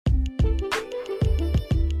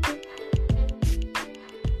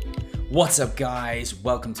What's up guys,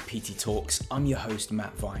 welcome to PT Talks. I'm your host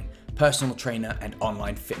Matt Vine, personal trainer and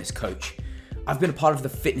online fitness coach. I've been a part of the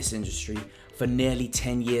fitness industry for nearly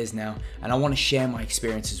 10 years now, and I want to share my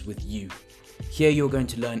experiences with you. Here you're going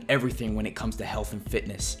to learn everything when it comes to health and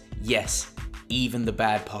fitness. Yes, even the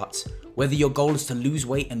bad parts. Whether your goal is to lose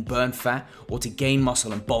weight and burn fat or to gain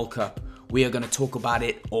muscle and bulk up, we are going to talk about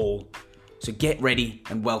it all. So get ready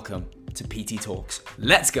and welcome to PT Talks.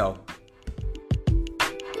 Let's go.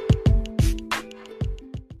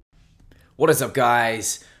 What is up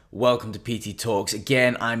guys? Welcome to PT Talks.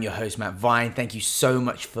 Again, I'm your host Matt Vine. Thank you so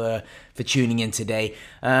much for tuning in today.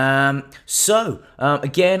 Again,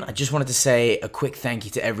 I just wanted to say a quick thank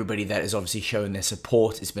you to everybody that has obviously shown their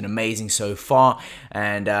support. It's been amazing so far,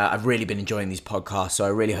 and I've really been enjoying these podcasts, so I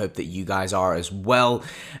really hope that you guys are as well.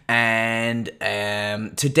 And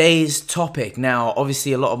today's topic, now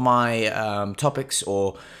obviously a lot of my topics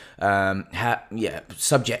or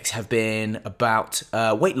subjects have been about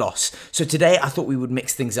weight loss. So today I thought we would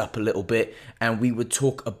mix things up a little bit and we would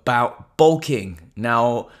talk about bulking.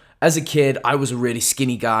 Now, as a kid, I was a really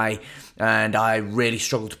skinny guy and I really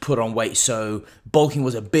struggled to put on weight. So bulking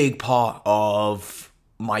was a big part of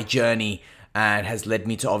my journey and has led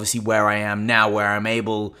me to obviously where I am now, where I'm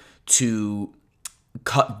able to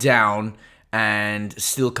cut down and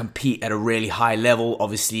still compete at a really high level.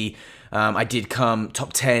 Obviously, I did come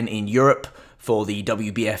top 10 in Europe for the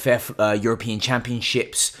WBFF European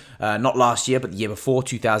Championships, not last year, but the year before,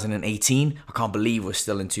 2018. I can't believe we're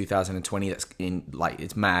still in 2020.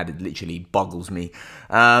 It's mad. It literally boggles me.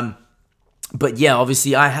 But yeah,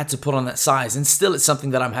 obviously I had to put on that size, and still it's something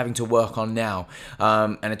that I'm having to work on now.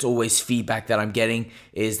 And it's always feedback that I'm getting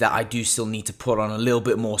is that I do still need to put on a little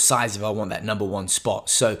bit more size if I want that number one spot.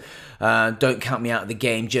 So don't count me out of the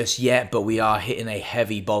game just yet, but we are hitting a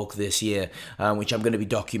heavy bulk this year, which I'm going to be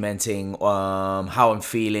documenting how I'm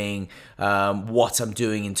feeling, what I'm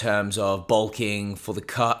doing in terms of bulking for the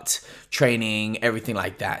cut, training, everything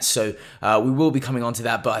like that. So we will be coming on to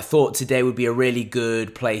that, but I thought today would be a really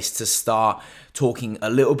good place to start talking a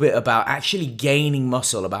little bit about actually gaining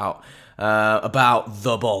muscle, about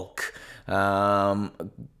the bulk.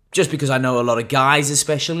 Just because I know a lot of guys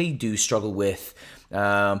especially do struggle with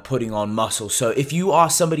putting on muscle. So if you are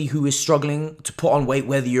somebody who is struggling to put on weight,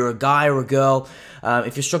 whether you're a guy or a girl,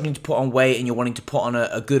 if you're struggling to put on weight and you're wanting to put on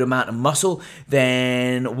a good amount of muscle,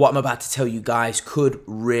 then what I'm about to tell you guys could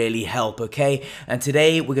really help, okay? And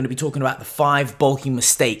today we're going to be talking about the 5 bulking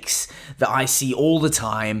mistakes that I see all the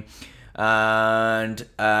time, and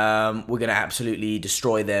we're going to absolutely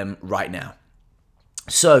destroy them right now.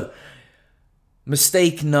 So,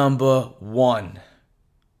 mistake number 1,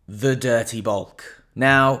 the dirty bulk.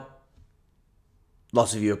 Now,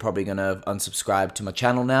 lots of you are probably going to unsubscribe to my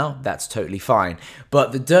channel now. That's totally fine.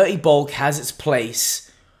 But the dirty bulk has its place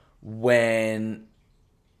when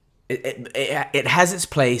it has its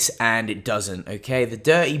place and it doesn't, okay? The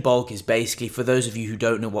dirty bulk is basically, for those of you who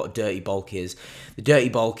don't know what dirty bulk is, the dirty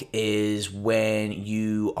bulk is when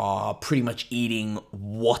you are pretty much eating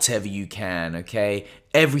whatever you can, okay?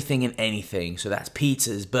 Everything and anything. So that's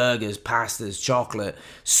pizzas, burgers, pastas, chocolate,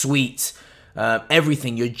 sweets,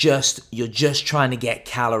 everything. You're just trying to get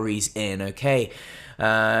calories in, okay?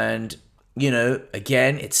 And,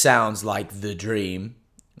 again, it sounds like the dream.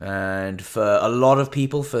 And for a lot of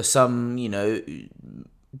people, for some,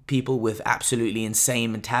 people with absolutely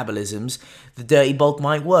insane metabolisms, the dirty bulk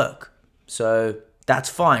might work. So that's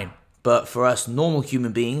fine. But for us normal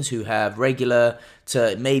human beings who have regular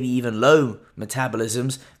to maybe even low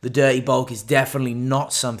metabolisms, the dirty bulk is definitely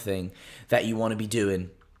not something that you want to be doing.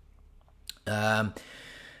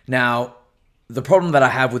 Now, the problem that I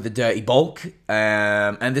have with the dirty bulk,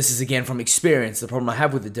 and this is again from experience, the problem I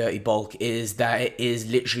have with the dirty bulk is that it is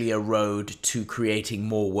literally a road to creating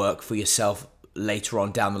more work for yourself later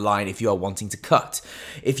on down the line if you are wanting to cut.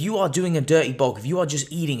 If you are doing a dirty bulk, if you are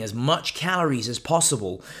just eating as much calories as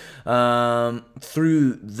possible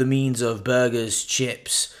through the means of burgers,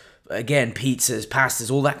 chips, again, pizzas, pastas,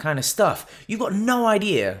 all that kind of stuff, you've got no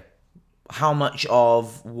idea how much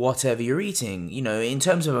of whatever you're eating, in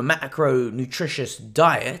terms of a macro-nutritious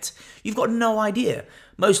diet, you've got no idea.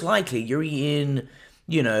 Most likely, you're eating,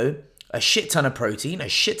 a shit ton of protein, a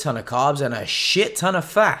shit ton of carbs, and a shit ton of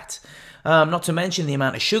fat. Not to mention the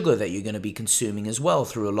amount of sugar that you're going to be consuming as well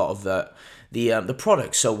through a lot of the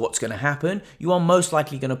products. So what's going to happen? You are most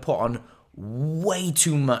likely going to put on way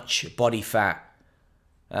too much body fat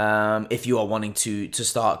if you are wanting to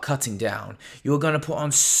start cutting down. You're going to put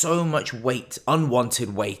on so much weight,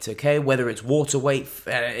 unwanted weight, okay? Whether it's water weight,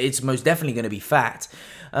 it's most definitely going to be fat.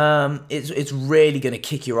 It's really going to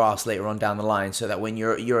kick your ass later on down the line, so that when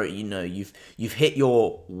you've hit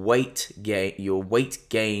your weight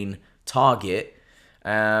gain target,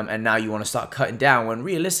 and now you want to start cutting down, when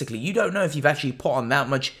realistically you don't know if you've actually put on that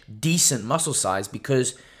much decent muscle size,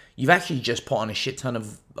 because you've actually just put on a shit ton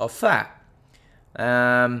of fat.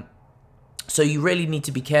 So you really need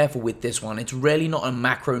to be careful with this one. It's really not a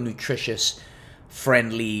macronutritious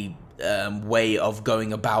friendly way of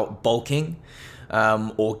going about bulking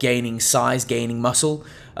or gaining size, gaining muscle.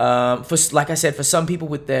 Like I said, for some people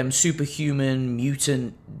with them superhuman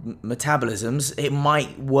mutant metabolisms, it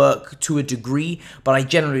might work to a degree, but I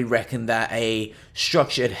generally reckon that a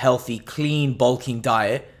structured, healthy, clean bulking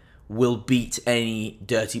diet will beat any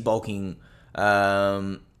dirty bulking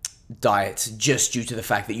diet, just due to the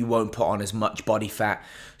fact that you won't put on as much body fat.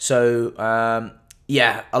 So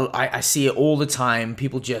yeah, I see it all the time,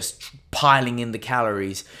 people just piling in the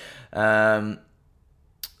calories,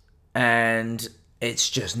 and it's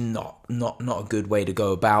just not a good way to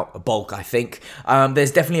go about a bulk, I think.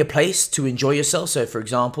 There's definitely a place to enjoy yourself. So for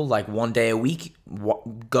example, like 1 day a week,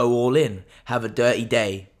 go all in, have a dirty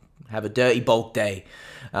day, have a dirty bulk day,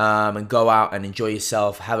 and go out and enjoy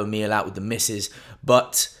yourself, have a meal out with the missus.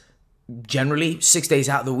 But generally, 6 days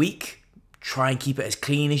out of the week, try and keep it as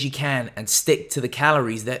clean as you can and stick to the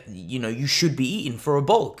calories that you should be eating for a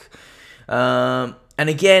bulk. And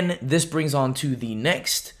again, this brings on to the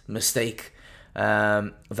next mistake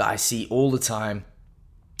that I see all the time,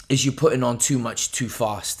 is you putting on too much too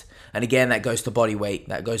fast. And again, that goes to body weight,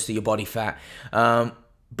 that goes to your body fat.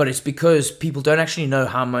 But it's because people don't actually know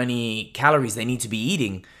how many calories they need to be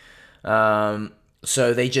eating.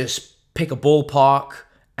 So they just pick a ballpark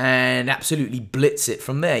and absolutely blitz it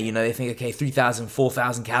from there. They think, okay, 3,000,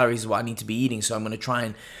 4,000 calories is what I need to be eating, so I'm going to try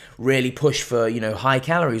and really push for, high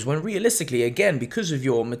calories, when realistically, again, because of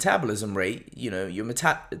your metabolism rate, your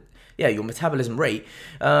metabolism rate,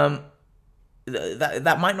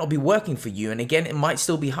 that might not be working for you. And again, it might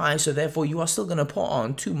still be high, so therefore you are still going to put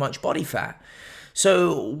on too much body fat.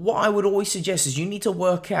 So what I would always suggest is you need to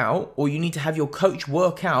work out, or you need to have your coach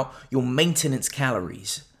work out your maintenance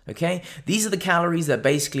calories. Okay, these are the calories that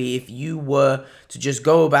basically, if you were to just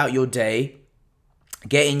go about your day,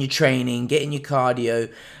 get in your training, get in your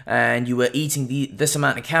cardio, and you were eating this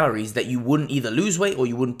amount of calories, that you wouldn't either lose weight or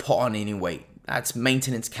you wouldn't put on any weight. That's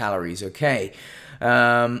maintenance calories, okay?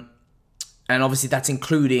 And obviously that's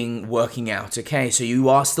including working out, okay? So you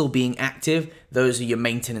are still being active. Those are your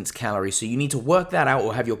maintenance calories. So you need to work that out,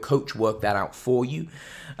 or have your coach work that out for you.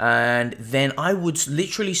 And then I would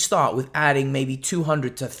literally start with adding maybe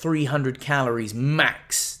 200 to 300 calories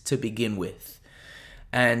max to begin with,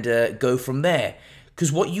 and go from there.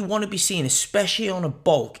 Because what you want to be seeing, especially on a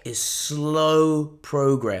bulk, is slow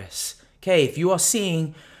progress. Okay, if you are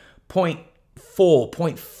seeing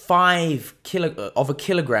 0.5 of a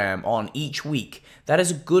kilogram on each week, that is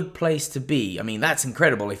a good place to be. I mean, that's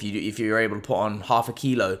incredible if you're able to put on half a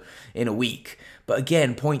kilo in a week. But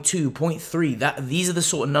again, 0.2, 0.3, these are the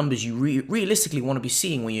sort of numbers you realistically want to be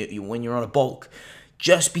seeing when you're on a bulk,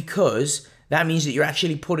 just because that means that you're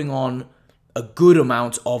actually putting on a good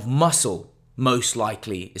amount of muscle, most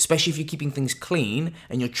likely, especially if you're keeping things clean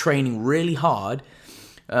and you're training really hard.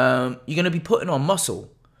 You're going to be putting on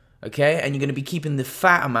muscle, okay, and you're going to be keeping the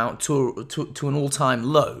fat amount to an all-time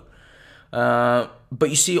low. But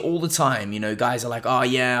you see it all the time, guys are like, oh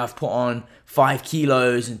yeah, I've put on 5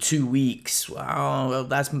 kilos in 2 weeks. Well,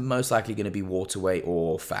 that's most likely going to be water weight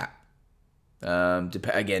or fat.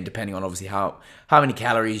 Again, depending on obviously how many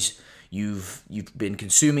calories you've been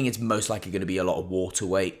consuming, it's most likely going to be a lot of water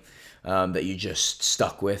weight that you're just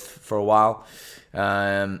stuck with for a while.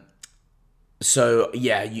 So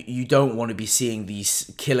yeah, you don't want to be seeing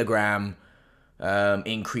these kilogram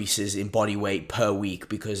increases in body weight per week,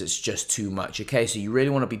 because it's just too much. Okay, so you really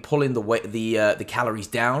want to be pulling the calories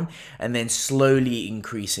down, and then slowly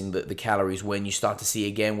increasing the calories when you start to see,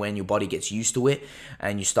 again, when your body gets used to it,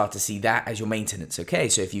 and you start to see that as your maintenance. Okay,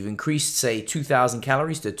 so if you've increased, say, 2,000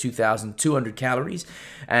 calories to 2,200 calories,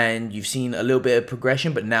 and you've seen a little bit of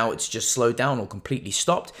progression, but now it's just slowed down or completely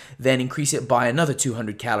stopped, then increase it by another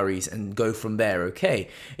 200 calories and go from there. Okay,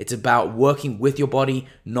 it's about working with your body,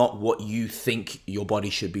 not what you think your body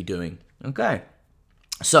should be doing. Okay,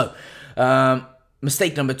 so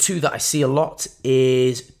mistake number 2 that I see a lot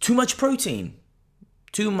is too much protein.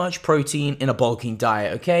 Too much protein in a bulking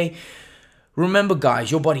diet. Okay, Remember,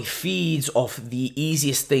 guys, your body feeds off the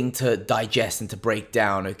easiest thing to digest and to break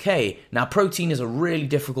down, okay? Now, protein is a really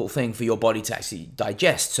difficult thing for your body to actually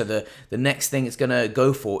digest. So the next thing it's going to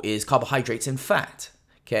go for is carbohydrates and fat,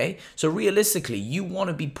 okay? So realistically, you want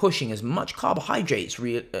to be pushing as much carbohydrates,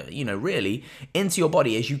 really, into your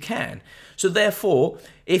body as you can. So therefore,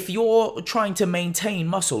 if you're trying to maintain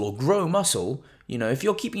muscle or grow muscle, if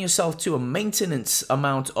you're keeping yourself to a maintenance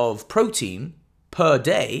amount of protein per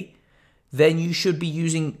day, then you should be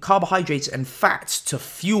using carbohydrates and fats to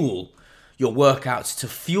fuel your workouts, to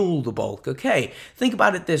fuel the bulk. Okay, think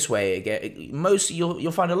about it this way. Again,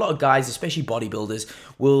 you'll find a lot of guys, especially bodybuilders,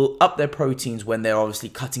 will up their proteins when they're obviously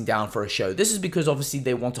cutting down for a show. This is because obviously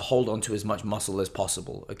they want to hold on to as much muscle as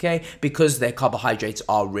possible, okay? Because their carbohydrates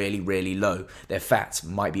are really, really low. Their fats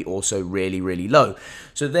might be also really, really low.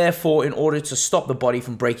 So therefore, in order to stop the body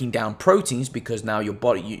from breaking down proteins, because now your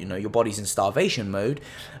body, your body's in starvation mode,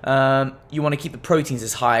 you want to keep the proteins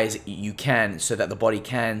as high as you can so that the body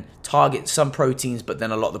can target some proteins, but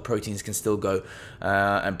then a lot of the proteins can still go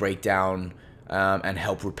and break down and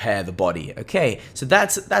help repair the body. Okay, so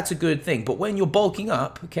that's a good thing. But when you're bulking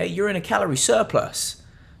up, okay, you're in a calorie surplus.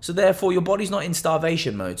 So therefore, your body's not in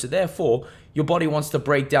starvation mode. So therefore, your body wants to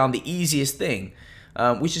break down the easiest thing,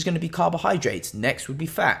 which is going to be carbohydrates. Next would be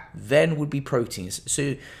fat. Then would be proteins.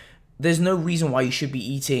 So there's no reason why you should be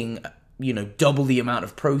eating double the amount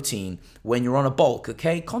of protein when you're on a bulk,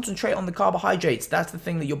 okay? Concentrate on the carbohydrates. That's the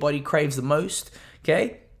thing that your body craves the most,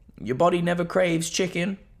 okay? Your body never craves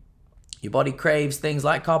chicken. Your body craves things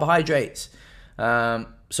like carbohydrates.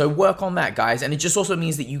 So work on that, guys. And it just also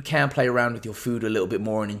means that you can play around with your food a little bit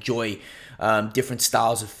more and enjoy different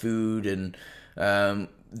styles of food and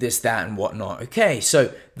this, that, and whatnot. Okay, so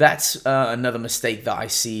that's another mistake that I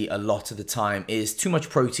see a lot of the time is too much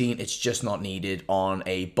protein. It's just not needed on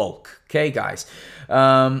a bulk. Okay, guys.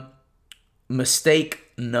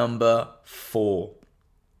 Mistake number 4.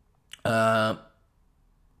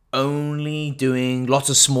 Only doing lots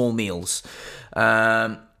of small meals.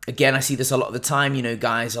 Again, I see this a lot of the time.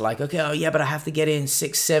 Guys are like, okay, oh yeah, but I have to get in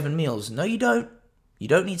 6, 7 meals. No, you don't. You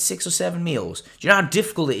don't need 6 or 7 meals. Do you know how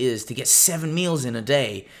difficult it is to get 7 meals in a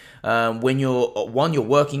day? When you're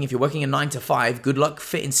working, if you're working a 9 to 5, good luck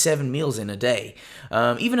fitting 7 meals in a day.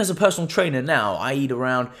 Even as a personal trainer now, I eat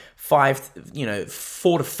around 4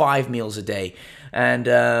 to 5 meals a day.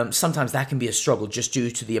 And sometimes that can be a struggle just due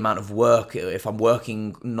to the amount of work. If I'm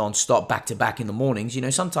working non-stop back to back in the mornings,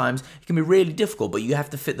 sometimes it can be really difficult, but you have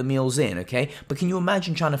to fit the meals in, okay? But can you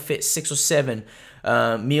imagine trying to fit 6 or 7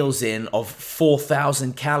 meals in of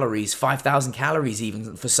 4,000 calories, 5,000 calories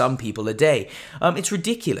even for some people a day? It's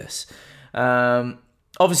ridiculous.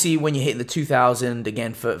 Obviously, when you're hitting the 2,000,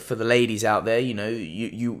 again, for the ladies out there,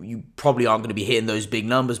 you probably aren't going to be hitting those big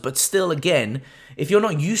numbers. But still, again, if you're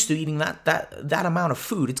not used to eating that amount of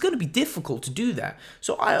food, it's going to be difficult to do that.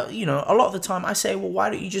 So, a lot of the time I say, well,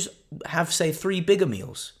 why don't you just have, say, 3 bigger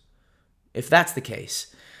meals? If that's the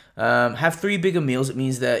case. Have 3 bigger meals. It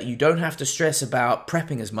means that you don't have to stress about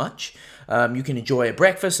prepping as much. You can enjoy a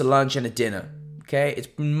breakfast, a lunch, and a dinner. Okay, it's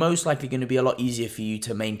most likely going to be a lot easier for you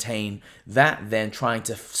to maintain that than trying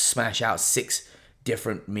to smash out 6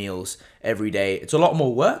 different meals every day. It's a lot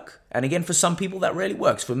more work. And again, for some people that really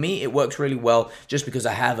works. For me, it works really well just because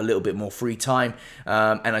I have a little bit more free time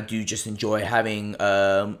and I do just enjoy having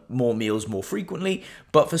more meals more frequently.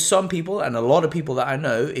 But for some people, and a lot of people that I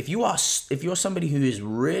know, if you're somebody who is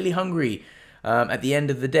really hungry at the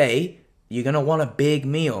end of the day, you're going to want a big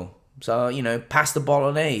meal. So, pasta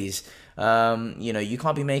bolognese. You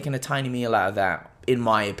can't be making a tiny meal out of that, in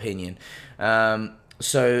my opinion.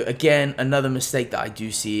 So again, another mistake that I do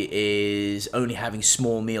see is only having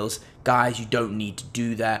small meals. Guys, you don't need to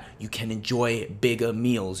do that. You can enjoy bigger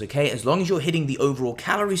meals, okay? As long as you're hitting the overall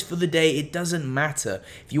calories for the day, it doesn't matter.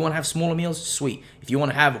 If you want to have smaller meals, sweet. If you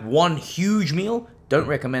want to have one huge meal, don't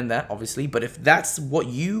recommend that, obviously. But if that's what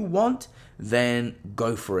you want, then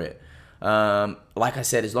go for it. Like I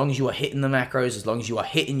said, as long as you are hitting the macros, as long as you are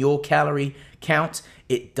hitting your calorie count,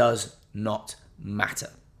 it does not matter.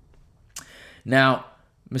 Now,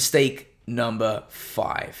 mistake number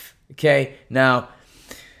 5. Okay, now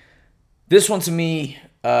this one to me,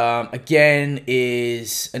 again,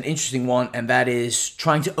 is an interesting one, and that is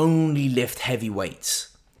trying to only lift heavy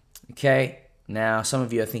weights. Okay, now some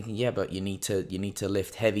of you are thinking, yeah, but you need to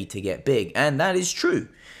lift heavy to get big, and that is true.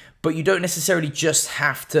 But you don't necessarily just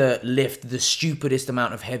have to lift the stupidest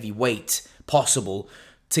amount of heavy weight possible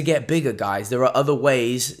to get bigger, guys. There are other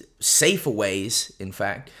ways, safer ways, in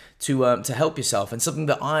fact, to help yourself. And something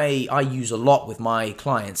that I use a lot with my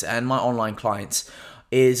clients and my online clients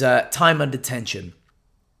is time under tension.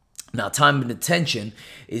 Now, time and attention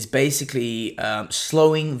is basically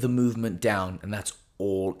slowing the movement down, and that's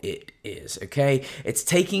all it is, okay? It's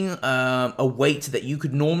taking a weight that you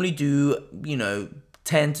could normally do,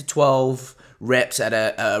 10 to 12 reps at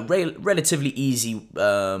a relatively easy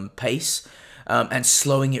pace, and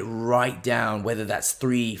slowing it right down, whether that's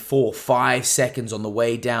 3, 4, 5 seconds on the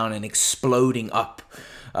way down and exploding up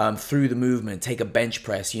through the movement. Take a bench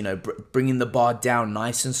press, bringing the bar down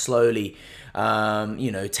nice and slowly,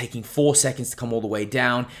 taking 4 seconds to come all the way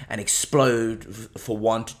down and explode for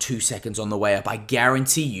 1 to 2 seconds on the way up. I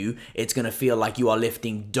guarantee you it's going to feel like you are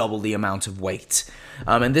lifting double the amount of weight.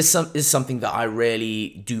 And this is something that I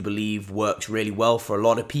really do believe works really well for a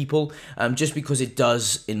lot of people, just because it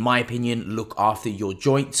does, in my opinion, look after your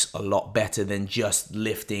joints a lot better than just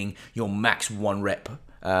lifting your max 1 rep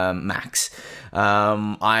max.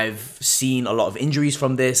 I've seen a lot of injuries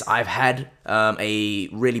from this. I've had a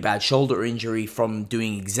really bad shoulder injury from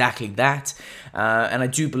doing exactly that, and I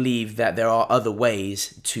do believe that there are other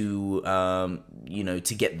ways to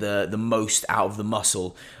to get the most out of the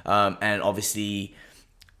muscle, and obviously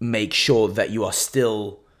make sure that you are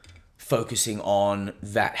still focusing on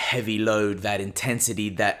that heavy load, that intensity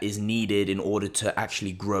that is needed in order to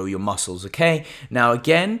actually grow your muscles. Okay, now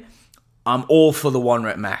again, I'm all for the 1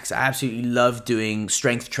 rep max. I absolutely love doing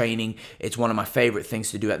strength training. It's one of my favorite things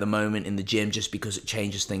to do at the moment in the gym, just because it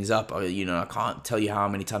changes things up. I can't tell you how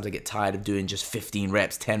many times I get tired of doing just 15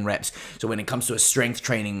 reps, 10 reps. So when it comes to a strength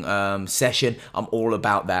training session, I'm all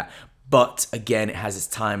about that. But again, it has its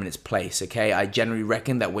time and its place, okay? I generally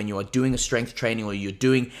reckon that when you are doing a strength training or you're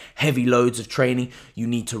doing heavy loads of training, you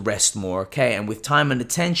need to rest more, okay? And with time and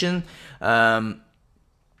attention,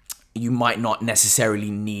 you might not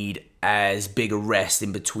necessarily need as big a rest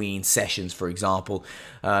in between sessions, for example,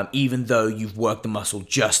 even though you've worked the muscle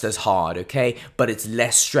just as hard, okay? But it's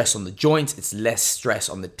less stress on the joints, it's less stress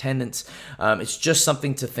on the tendons. It's just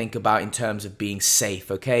something to think about in terms of being safe,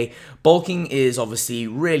 okay? Bulking is obviously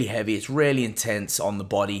really heavy, it's really intense on the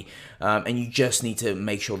body, and you just need to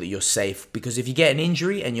make sure that you're safe, because if you get an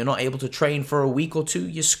injury and you're not able to train for a week or two,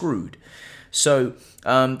 you're screwed. So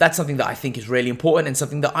that's something that I think is really important, and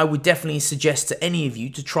something that I would definitely suggest to any of you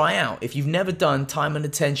to try out. If you've never done time and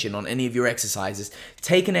attention on any of your exercises,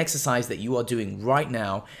 take an exercise that you are doing right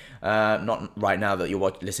now, not right now that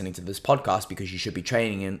you're listening to this podcast, because you should be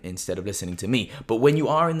training instead of listening to me, but when you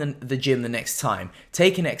are in the gym the next time,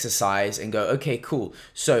 take an exercise and go, okay, cool,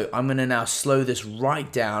 so I'm going to now slow this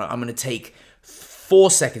right down. I'm going to take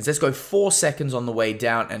 4 seconds. Let's go 4 seconds on the way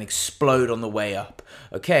down and explode on the way up.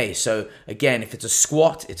 Okay, so again, if it's a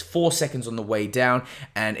squat, it's 4 seconds on the way down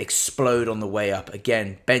and explode on the way up.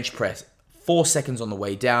 Again, bench press, 4 seconds on the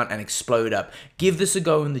way down and explode up. Give this a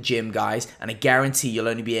go in the gym, guys, and I guarantee you'll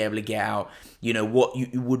only be able to get out, what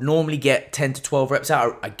you would normally get 10 to 12 reps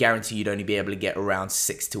out. I guarantee you'd only be able to get around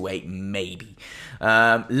 6 to 8, maybe.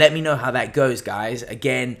 Let me know how that goes, guys.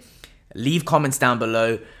 Again, leave comments down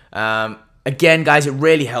below. Again, guys, it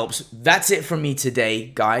really helps. That's it from me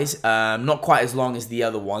today, guys. Not quite as long as the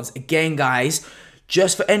other ones. Again, guys,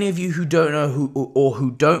 just for any of you who don't know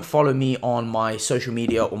who don't follow me on my social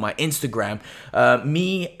media or my Instagram,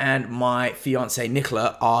 me and my fiance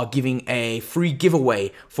Nicola are giving a free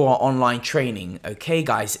giveaway for our online training. Okay,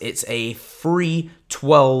 guys, it's a free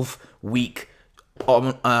 12-week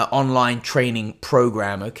online training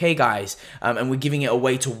program, okay, guys, and we're giving it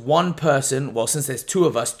away to one person. Well, since there's 2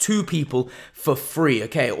 of us, 2 people for free.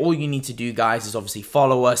 Okay, all you need to do, guys, is obviously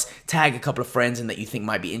follow us, tag a couple of friends and that you think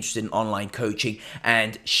might be interested in online coaching,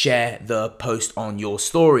 and share the post on your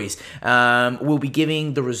stories. We'll be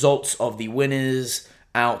giving the results of the winners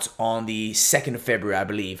out on the 2nd of February, I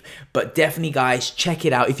believe. But definitely, guys, check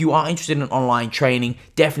it out. If you are interested in online training,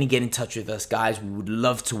 definitely get in touch with us, guys. We would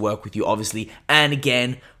love to work with you, obviously. And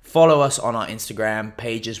again, follow us on our Instagram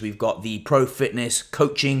pages. We've got the Pro Fitness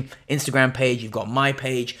Coaching Instagram page. You've got my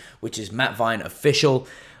page, which is Matt Vine Official,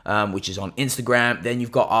 which is on Instagram. Then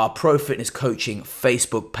you've got our Pro Fitness Coaching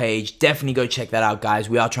Facebook page. Definitely go check that out, guys.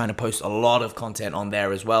 We are trying to post a lot of content on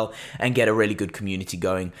there as well and get a really good community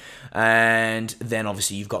going. And then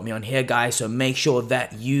obviously you've got me on here, guys. So make sure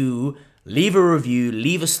that you leave a review,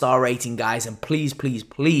 leave a star rating, guys. And please, please,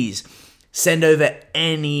 please send over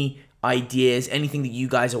any ideas, anything that you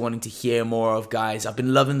guys are wanting to hear more of, guys. I've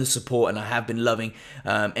been loving the support, and I have been loving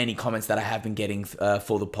any comments that I have been getting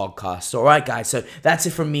for the podcast. All right, guys, so that's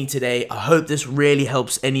it from me today. I hope this really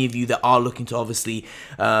helps any of you that are looking to obviously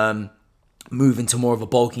move into more of a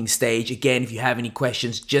bulking stage. Again, if you have any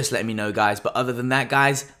questions, just let me know, guys. But other than that,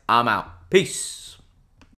 guys, I'm out. Peace.